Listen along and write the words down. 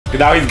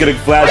Now he's getting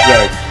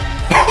flashbacks.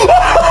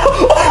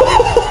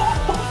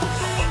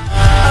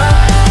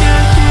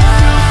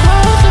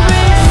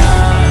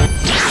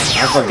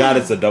 I forgot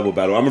it's a double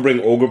battle. I'm gonna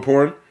bring Ogre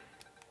Porn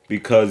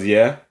because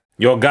yeah.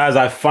 Yo guys,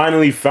 I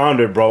finally found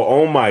her, bro.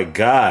 Oh my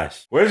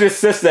gosh. Where's your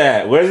sister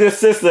at? Where's your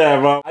sister at,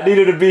 bro? I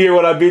needed to be here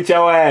when I beat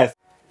your ass.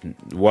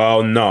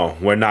 Well, no,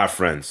 we're not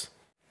friends.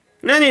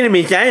 I need to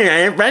be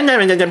friends.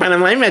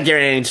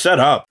 Shut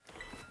up.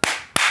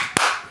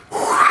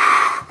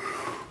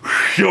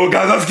 Yo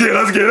guys, I'm scared.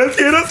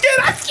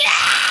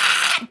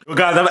 Yo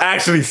guys, I'm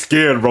actually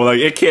scared, bro. Like,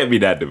 it can't be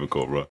that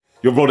difficult, bro.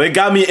 Yo, bro, they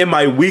got me in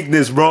my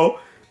weakness, bro.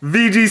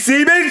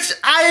 VGC, bitch,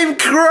 I'm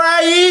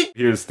crying.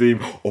 Here's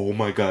Steam. Oh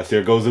my gosh,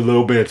 there goes the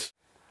little bitch.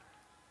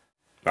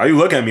 Why you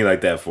look at me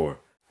like that for?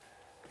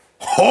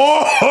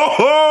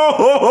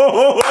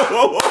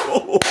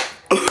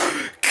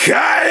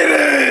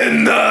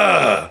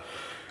 Kirean!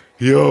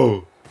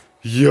 Yo,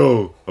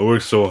 I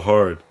worked so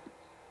hard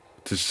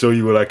to show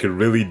you what I can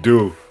really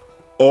do.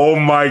 Oh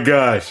my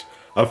gosh,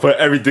 I put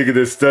everything in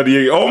this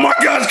studying. Oh my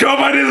gosh, come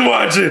on, I didn't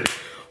watch it.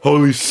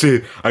 Holy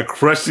shit, I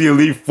crushed the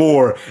Elite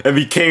Four and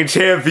became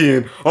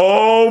champion.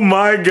 Oh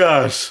my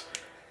gosh.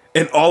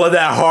 And all of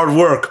that hard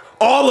work,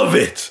 all of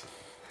it.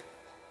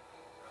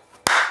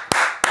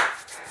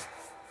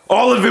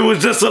 All of it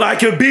was just so that I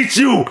could beat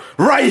you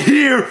right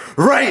here,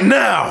 right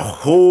now.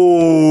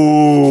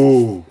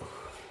 Oh.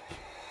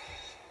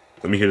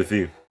 Let me hear the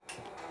theme.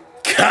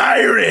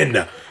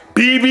 Kirean,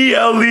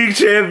 BBL League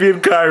champion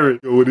Kirean.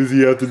 Yo, what does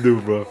he have to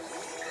do, bro?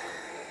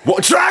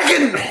 What,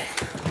 Dragon?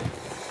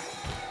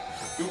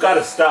 You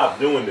gotta stop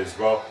doing this,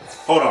 bro.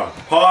 Hold on.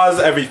 Pause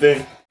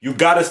everything. You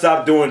gotta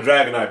stop doing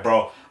Dragonite,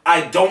 bro.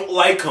 I don't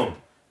like him.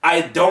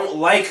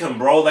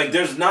 Bro. Like,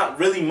 there's not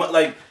really much.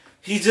 Like,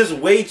 he's just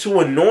way too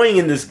annoying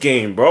in this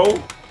game,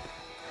 bro.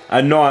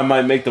 I know I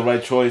might make the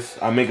right choice.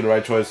 I'm making the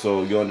right choice,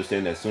 so you'll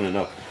understand that soon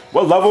enough.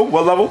 What level?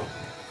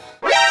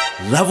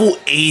 Level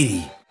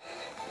 80.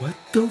 What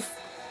the f—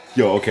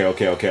 Yo,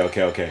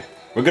 okay.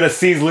 We're gonna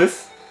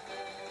Ceaseless.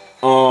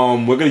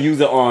 We're gonna use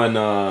it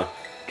on,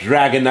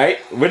 Dragonite.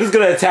 We're just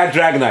gonna attack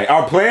Dragonite.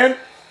 Our plan?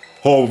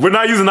 Oh, we're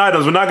not using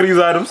items. We're not gonna use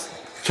items.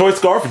 Choice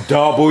Scarf,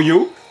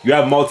 W. You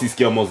have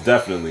multi-skill, most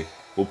definitely.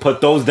 We'll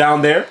put those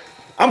down there.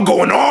 I'm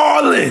going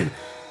all in.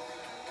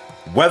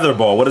 Weather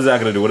Ball. What is that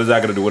gonna do?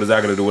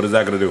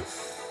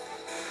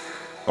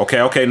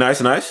 Okay,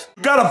 nice.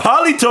 You got a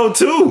Politoed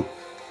too.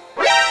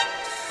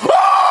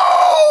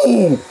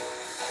 Oh!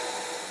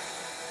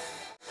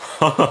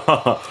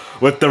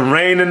 With the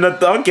rain and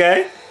the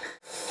okay.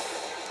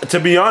 To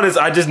be honest,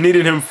 I just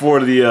needed him for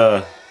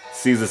the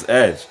Caesar's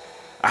Edge.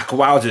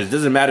 Aqualogist,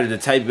 doesn't matter the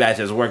type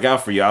matches work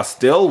out for you, I'll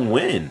still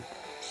win.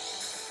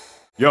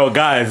 Yo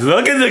guys,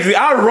 look at this.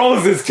 I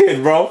rose this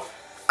kid, bro.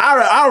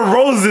 I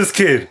rose this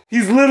kid.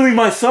 He's literally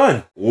my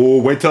son.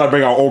 Oh, wait till I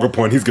bring out Ogre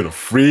Point. He's gonna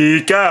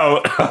freak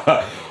out.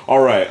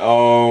 Alright,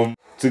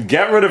 to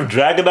get rid of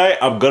Dragonite,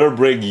 I'm gonna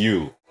bring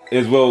you.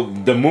 The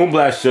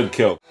Moonblast should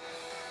kill.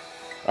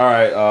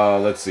 Alright,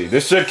 let's see.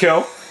 This should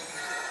kill.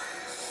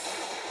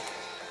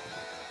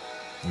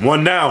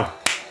 1 down.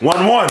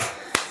 1-1.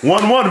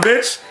 1-1,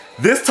 bitch.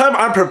 This time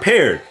I'm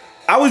prepared.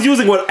 I was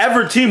using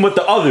whatever team with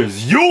the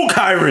others. You,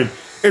 Kirean,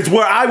 is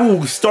where I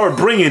will start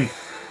bringing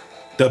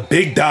the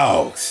big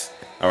dogs.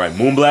 All right,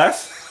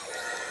 Moonblast.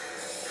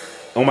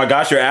 Oh my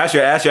gosh, your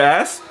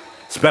ass.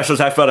 Special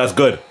type fell, that's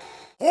good.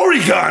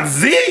 Oregon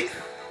Z.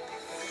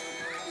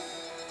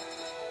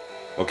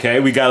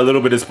 Okay, we got a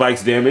little bit of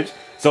Spike's damage.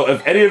 So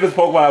if any of his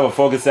Pokemon have a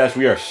Focus Sash,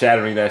 we are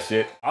shattering that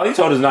shit.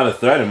 Politoed is not a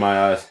threat in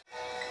my eyes.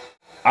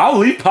 I'll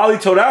leave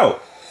Politoed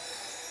out.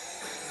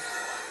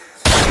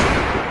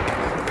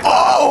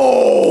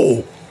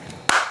 Oh!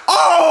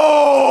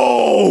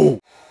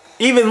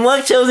 Even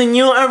luck choosing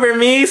you over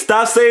me?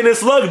 Stop saying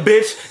it's luck,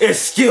 bitch. It's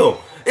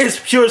skill. It's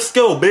pure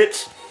skill,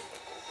 bitch.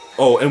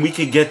 Oh, and we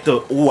can get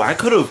the— oh, I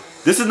could've—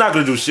 this is not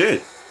gonna do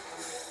shit.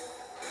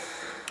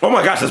 Oh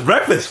my gosh, that's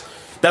breakfast.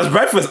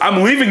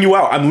 I'm leaving you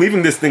out. I'm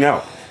leaving this thing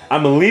out. I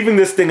am leaving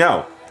this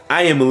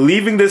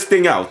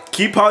thing out.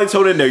 Keep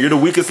Politoed in there. You're the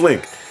weakest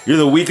link.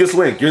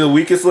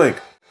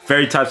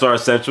 Fairy types are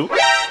essential.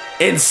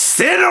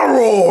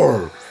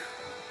 Incineroar!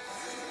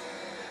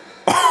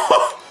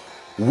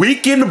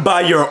 Weakened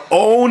by your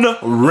own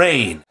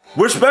rain.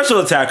 We're special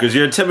attackers.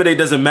 Your Intimidate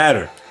doesn't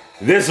matter.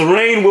 This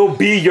rain will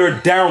be your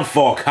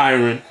downfall,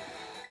 Kirean.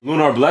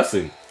 Lunar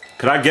Blessing.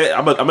 Could I get—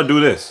 I'm gonna do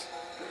this.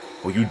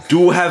 Oh, you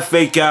do have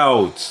fake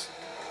outs.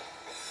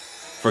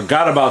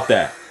 Forgot about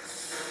that.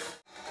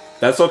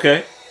 That's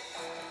okay.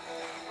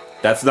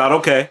 That's not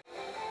okay.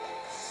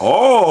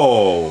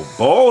 Oh,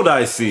 bold,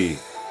 I see.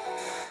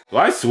 Do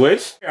I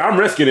switch? I'm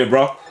risking it,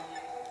 bro.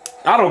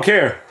 I don't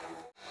care.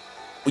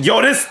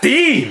 Yo, this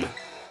theme.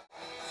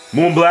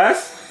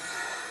 Moonblast.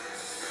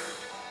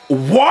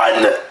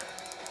 1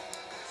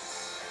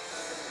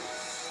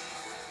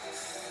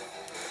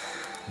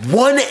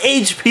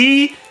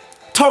 HP?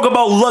 Talk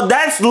about luck.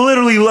 That's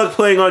literally luck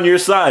playing on your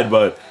side,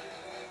 but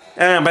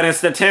it's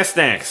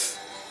statistics.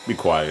 Be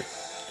quiet.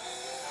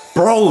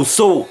 Bro,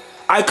 so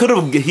I could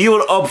have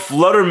healed up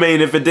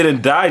Fluttermane if it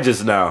didn't die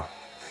just now.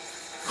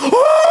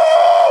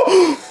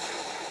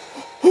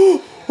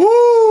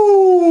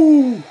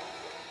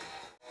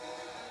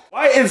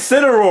 Why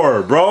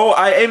Incineroar, bro?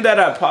 I aimed that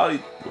at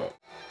Poly.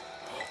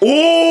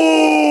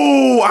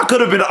 Ooh, I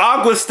could have been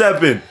Aqua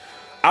Stepping.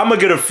 I'm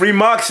gonna get a free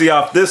Moxie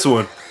off this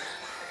one.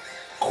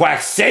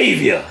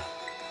 Quacksavior.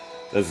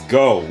 Let's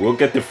go. We'll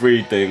get the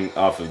free thing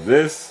off of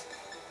this.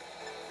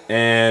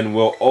 And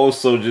we'll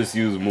also just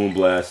use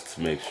Moonblast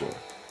to make sure.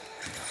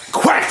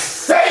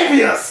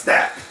 Quacksavior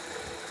step!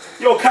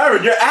 Yo,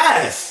 Kirean, you're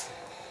ass.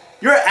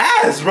 You're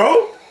ass,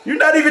 bro. You're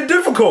not even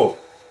difficult.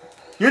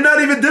 You're not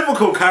even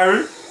difficult,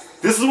 Kirean.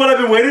 This is what I've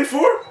been waiting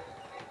for?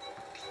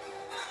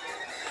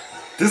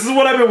 This is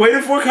what I've been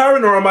waiting for,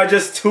 Kirean, or am I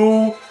just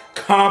too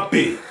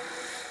compy?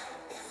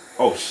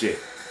 Oh, shit.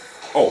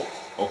 Oh,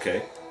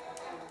 okay.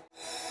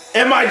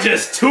 Am I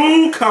just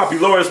too compy?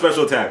 Lower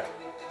special attack.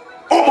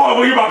 Oh,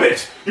 well, you're my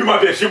bitch. You're my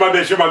bitch. You're my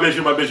bitch. You're my bitch.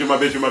 You're my bitch. You're my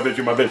bitch. You're my bitch.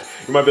 You're my bitch.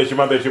 You're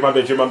my bitch. You're my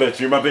bitch. You're my bitch.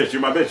 You're my bitch.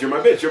 You're my bitch. You're my bitch. You're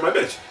my bitch. You're my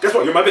bitch. Guess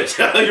what? You're my bitch.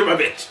 You're my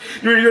bitch.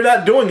 You're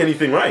not doing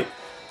anything right.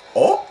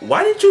 Oh,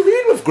 why didn't you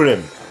lead with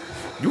Grim?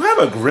 You have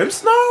a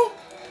Grimmsnarl?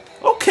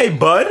 Okay,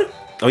 bud.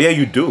 Oh, yeah,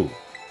 you do.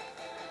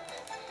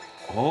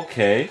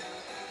 Okay.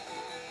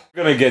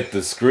 We're gonna get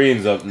the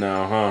screens up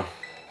now, huh?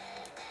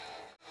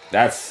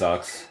 That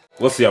sucks.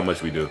 We'll see how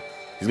much we do.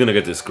 He's gonna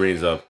get the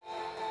screens up.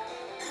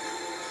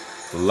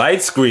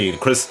 Light screen.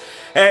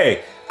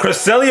 Hey,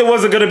 Cresselia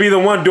wasn't gonna be the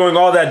one doing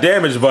all that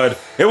damage, bud.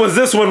 It was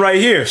this one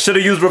right here. Should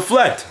have used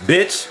Reflect,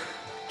 bitch.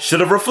 Should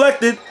have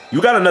reflected.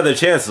 You got another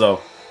chance,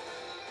 though.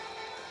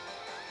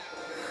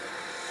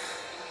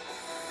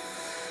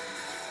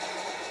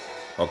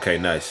 Okay,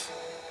 nice.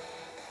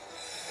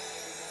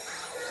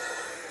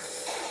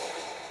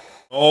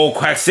 Oh,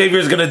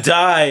 Quacksavier's gonna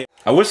die.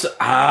 I wish.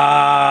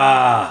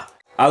 I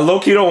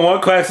low-key don't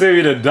want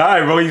Quacksavior to die,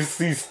 bro.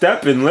 He's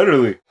stepping,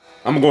 literally.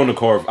 I'm going to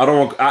Corv. I don't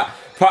want. I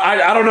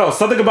don't know.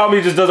 Something about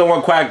me just doesn't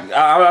want Quack.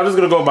 I'm just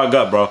gonna go with my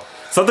gut, bro.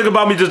 Something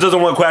about me just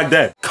doesn't want Quack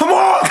dead. Come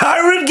on,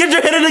 Kirean, get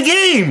your head in the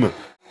game.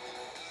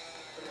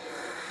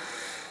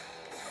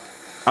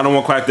 I don't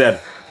want Quack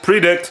dead.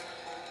 Predict.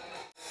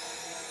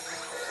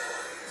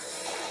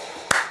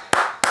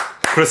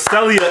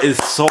 Cresselia is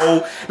so...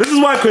 This is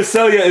why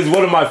Cresselia is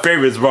one of my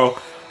favorites, bro.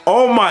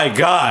 Oh my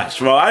gosh,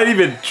 bro. I didn't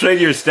even train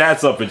your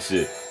stats up and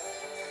shit.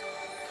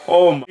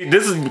 Oh my...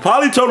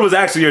 Polytoad was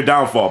actually your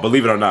downfall,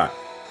 believe it or not.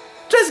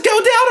 Just go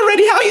down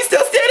already. How are you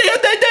still standing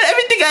up there doing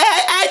everything I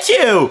had at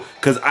you?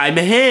 Because I'm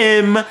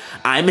him.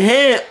 I'm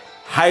him.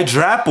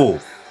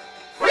 Hydrapple.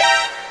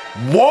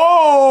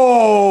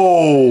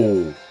 Whoa.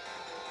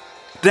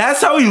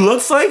 That's how he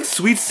looks like?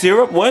 Sweet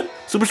syrup? What?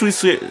 Super sweet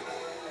syrup.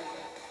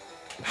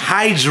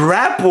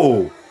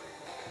 Hydrapple.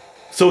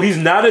 So he's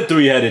not a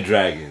three-headed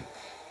dragon.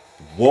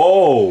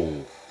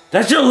 Whoa.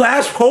 That's your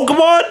last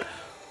Pokemon?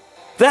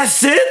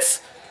 That's it?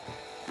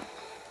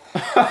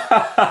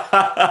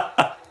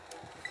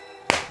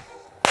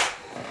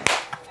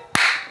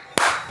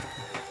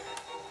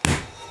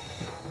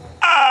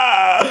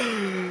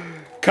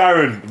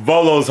 Kirean,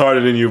 Volo's harder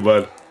than you,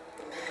 bud.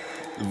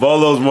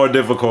 Volo's more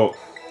difficult.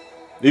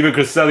 Even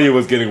Cresselia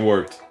was getting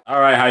worked.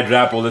 Alright,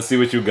 Hydrapple, let's see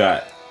what you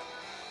got.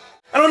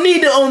 I don't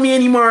need to own me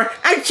anymore.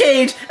 I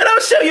changed, and I'll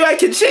show you I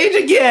can change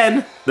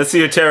again. Let's see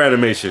your terror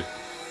animation.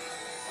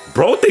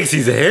 Bro thinks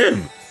he's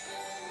him.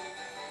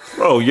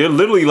 Bro, you're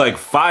literally like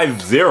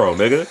 5-0,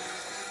 nigga.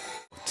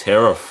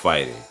 Terror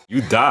fighting.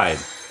 You died.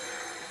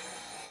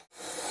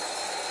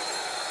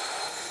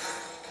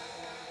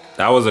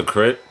 That was a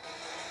crit.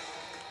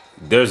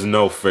 There's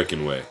no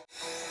freaking way.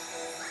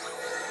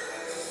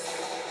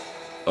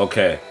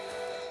 Okay.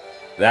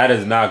 That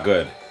is not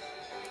good.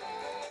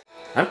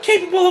 I'm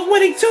capable of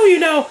winning too, you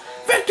know.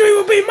 Victory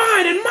will be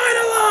mine and mine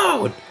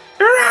alone.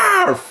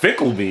 Rawr!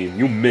 Fickle Beam,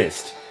 you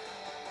missed.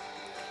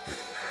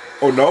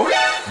 Oh no?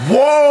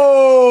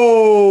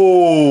 Whoa!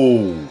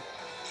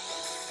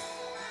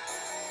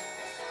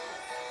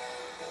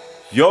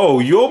 Yo,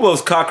 you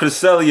almost caught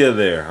Cresselia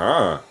there,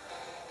 huh?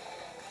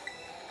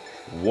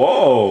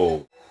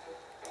 Whoa.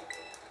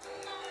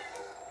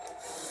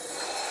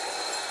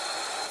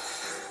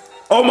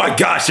 Oh my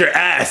gosh, your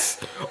ass!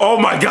 Oh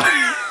my god!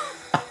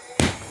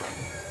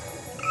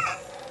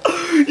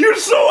 You're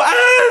so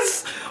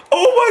ass!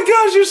 Oh my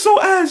gosh, you're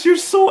so ass! You're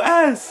so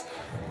ass!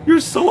 You're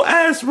so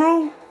ass,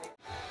 bro!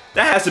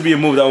 That has to be a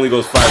move that only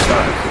goes 5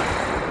 times.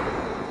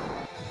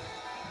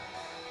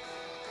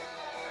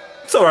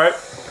 It's alright.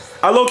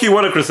 I low-key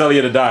wanted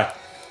Cresselia to die.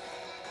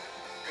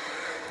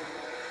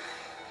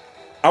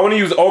 I want to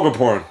use Ogre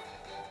Porn.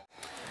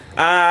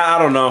 I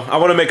don't know. I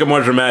want to make it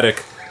more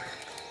dramatic.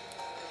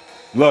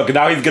 Look,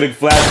 now he's getting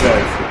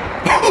flashbacks.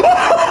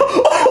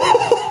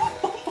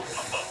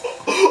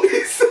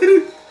 He said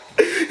it.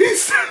 He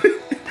said it.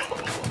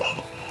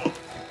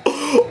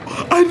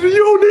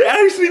 Yo, they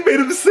actually made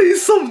him say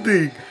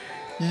something.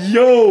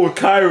 Yo,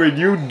 Kirean,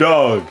 you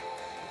dog.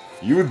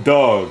 You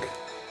dog.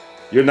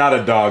 You're not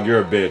a dog,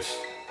 you're a bitch.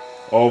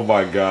 Oh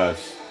my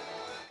gosh.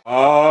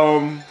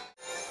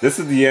 This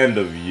is the end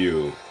of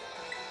you.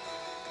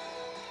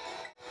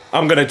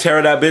 I'm gonna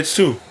tear that bitch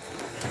too.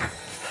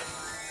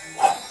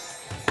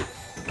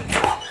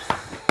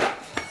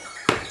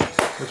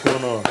 What's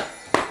going on?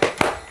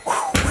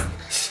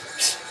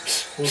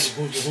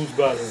 Who's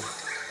battling?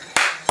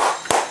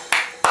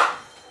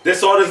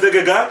 This all this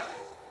nigga got?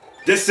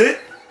 This it?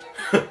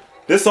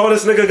 This all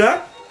this nigga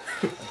got?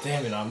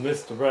 Damn it, I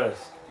missed the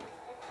rest.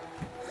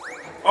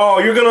 Oh,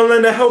 you're gonna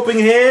lend a helping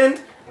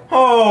hand?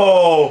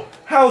 Oh,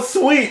 how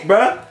sweet,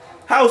 bruh.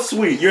 How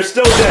sweet. You're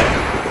still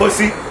dead,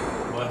 pussy.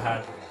 What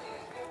happened?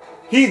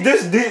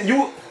 This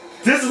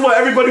is what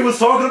everybody was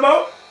talking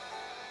about?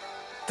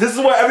 This is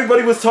what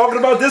everybody was talking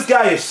about? This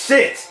guy is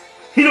shit.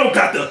 He don't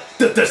got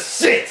the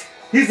shit.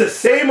 He's the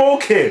same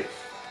old kid.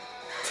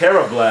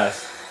 Terra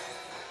Blast.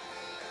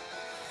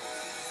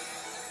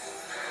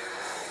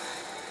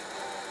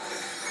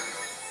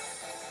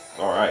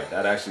 Alright,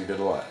 that actually did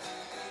a lot.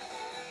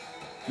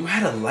 You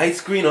had a light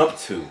screen up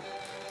too.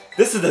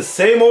 This is the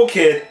same old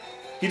kid.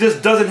 He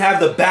just doesn't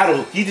have the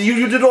battle.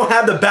 You don't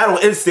have the battle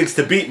instincts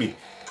to beat me.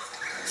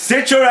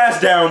 Sit your ass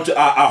down.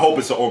 I hope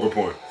it's an ogre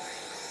point.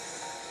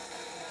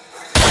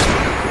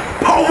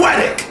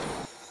 Poetic!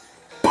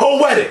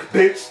 Poetic,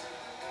 bitch.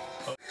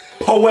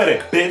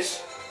 Poetic,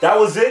 bitch. That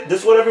was it?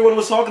 This is what everyone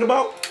was talking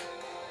about?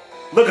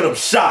 Look at him,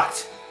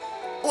 shocked.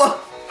 What?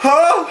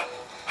 Huh?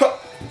 Huh?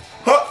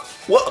 Huh?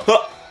 What?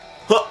 Huh?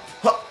 Huh?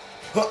 Huh?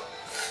 Huh?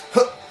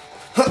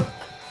 Huh?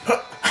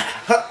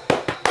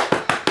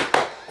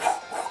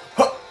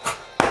 Huh?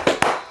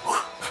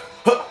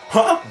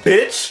 Huh?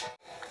 Bitch?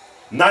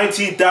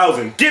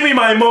 19,000. Give me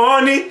my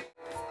money.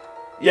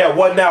 Yeah,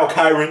 what now,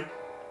 Kirean?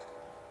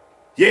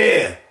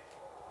 Yeah.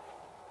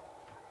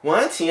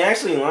 What? He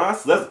actually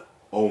lost?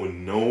 Oh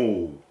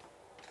no.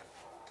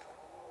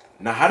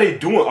 Now how they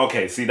doing?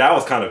 Okay, see, that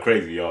was kind of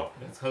crazy, y'all.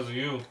 That's because of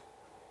you.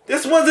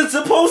 This wasn't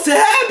supposed to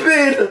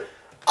happen.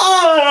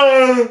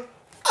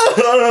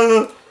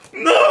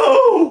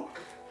 No.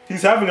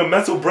 He's having a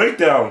mental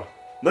breakdown.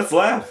 Let's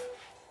laugh.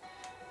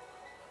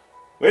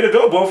 Way to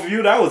go, both of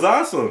you. That was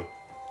awesome.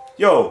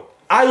 Yo,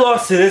 I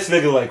lost to this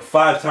nigga like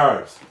 5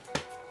 times.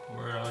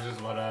 Word, I was just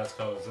about to ask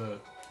how was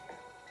it.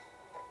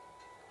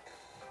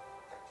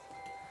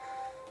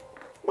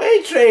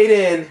 Wait,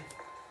 Drayden.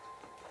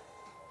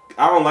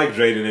 I don't like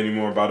Drayden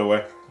anymore, by the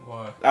way.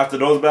 Why? After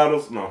those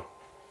battles, no.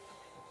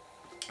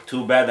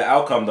 Too bad the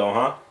outcome, though,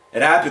 huh?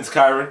 It happens,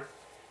 Kirean.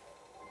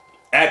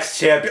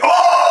 Ex-champion.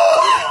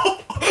 Oh!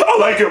 I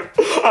like him.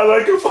 I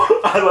like him.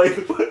 I like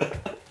him.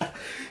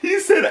 He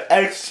said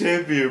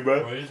ex-champion,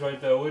 bro. Bro, he's right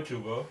there with you,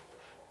 bro.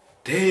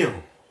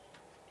 Damn.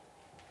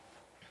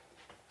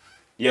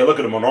 Yeah, look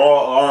at him all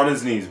on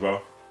his knees,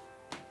 bro.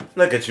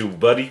 Look at you,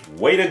 buddy.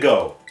 Way to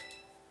go.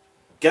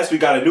 Guess we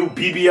got a new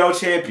BBL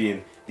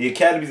champion. The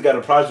Academy's got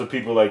a prize for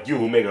people like you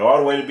who make it all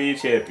the way to be a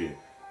champion.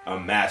 A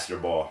Master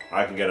Ball.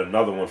 I can get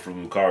another one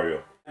from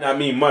Lucario. Not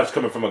mean much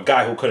coming from a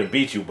guy who couldn't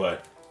beat you,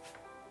 but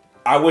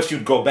I wish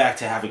you'd go back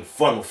to having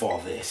fun with all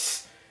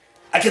this.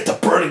 I get the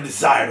burning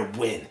desire to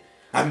win.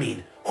 I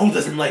mean, who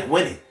doesn't like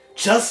winning?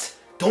 Just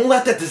don't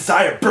let that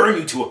desire burn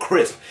you to a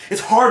crisp.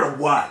 It's hard to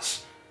watch.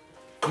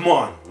 Come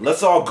on,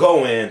 let's all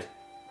go and...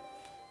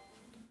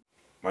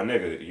 My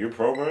nigga, you're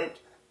programmed?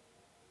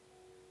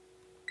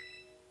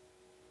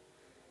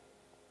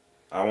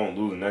 I won't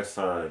lose next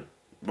time.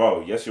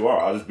 Bro, yes you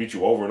are. I'll just beat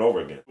you over and over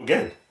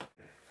again.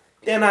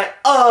 Then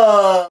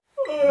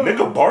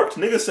Nigga barked?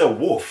 Nigga said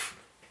wolf.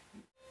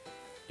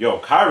 Yo,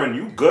 Kirean,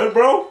 you good,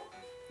 bro?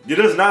 You're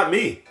just not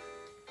me.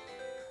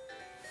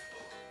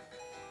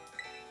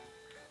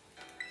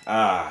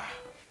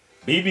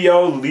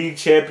 BBO League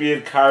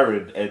Champion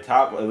Kirean at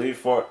top Elite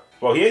Four.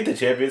 Well, he ain't the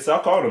champion, so I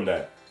called him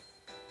that.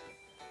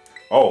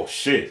 Oh,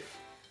 shit.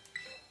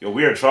 Yo,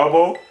 we're in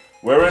trouble.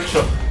 We're in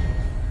trouble.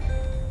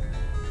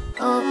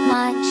 Oh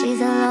my, she's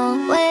a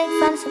long way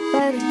from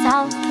suburban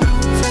town.